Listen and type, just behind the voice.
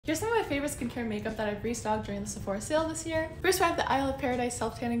Here's some of my favorite skincare makeup that I've restocked during the Sephora sale this year. First, we have the Isle of Paradise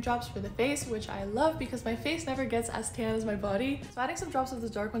self-tanning drops for the face, which I love because my face never gets as tan as my body. So adding some drops of this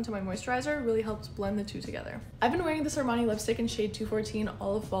dark one to my moisturizer really helps blend the two together. I've been wearing this Armani lipstick in shade 214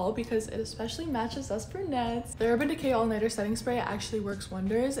 all of fall because it especially matches us brunettes. The Urban Decay All Nighter Setting Spray actually works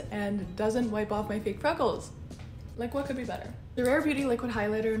wonders and doesn't wipe off my fake freckles. Like, what could be better? The Rare Beauty Liquid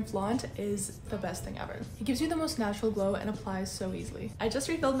Highlighter in Flaunt is the best thing ever. It gives you the most natural glow and applies so easily. I just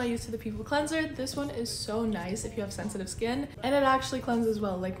refilled my Youth to the People cleanser. This one is so nice if you have sensitive skin, and it actually cleanses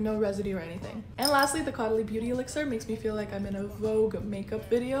well, like no residue or anything. And lastly, the Caudalie Beauty Elixir makes me feel like I'm in a Vogue makeup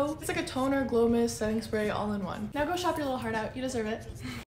video. It's like a toner, glow mist, setting spray all in one. Now go shop your little heart out. You deserve it.